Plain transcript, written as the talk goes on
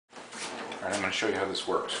going to show you how this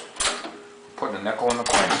works. I'm putting a nickel in the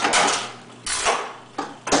coin slot.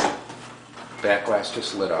 Back glass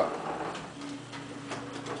just lit up.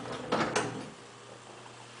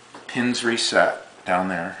 Pins reset down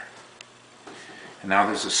there. And now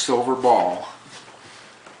there's a silver ball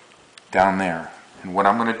down there. And what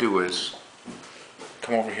I'm going to do is,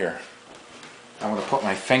 come over here. I'm going to put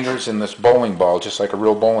my fingers in this bowling ball just like a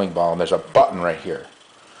real bowling ball, and there's a button right here.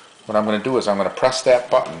 What I'm going to do is I'm going to press that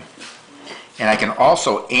button, and I can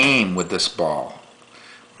also aim with this ball.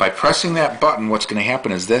 By pressing that button, what's going to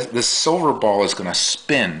happen is this silver ball is going to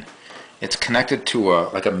spin. It's connected to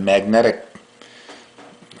like a magnetic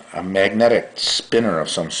spinner of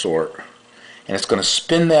some sort, and it's going to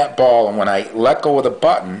spin that ball, and when I let go of the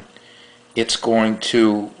button, it's going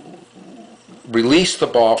to release the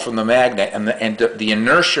ball from the magnet, and the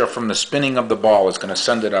inertia from the spinning of the ball is going to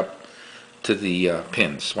send it up to the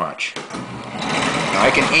pins. Watch. Now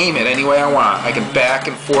I can aim it any way I want. I can back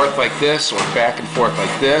and forth like this, or back and forth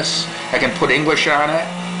like this. I can put English on it,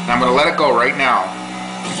 and I'm going to let it go right now.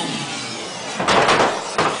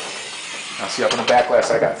 Now see, up in the back glass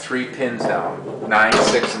I got 3 pins down, 9,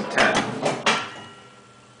 6, and 10.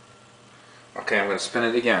 Okay, I'm going to spin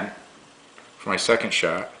it again for my second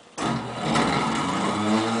shot.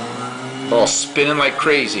 Oh, spinning like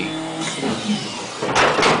crazy.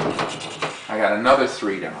 I got another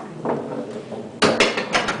 3 down.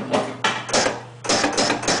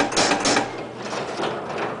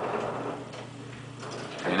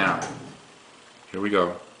 Okay, now, here we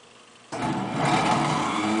go.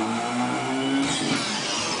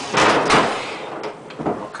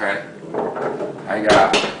 Okay, I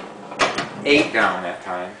got 8 down that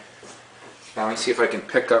time. Now let me see if I can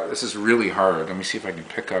pick up. This is really hard. Let me see if I can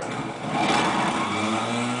pick up.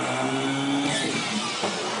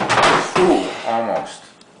 Ooh, almost.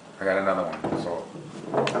 I got another one. So.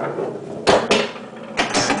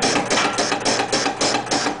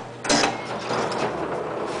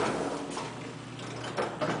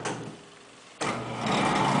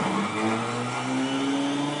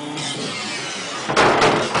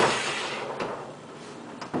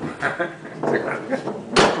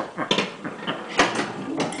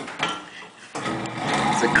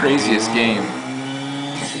 It's the craziest game.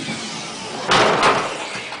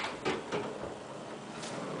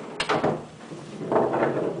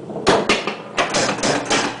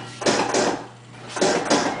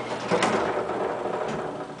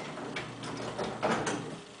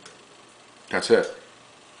 That's it.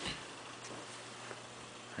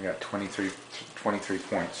 I got 23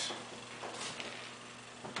 points.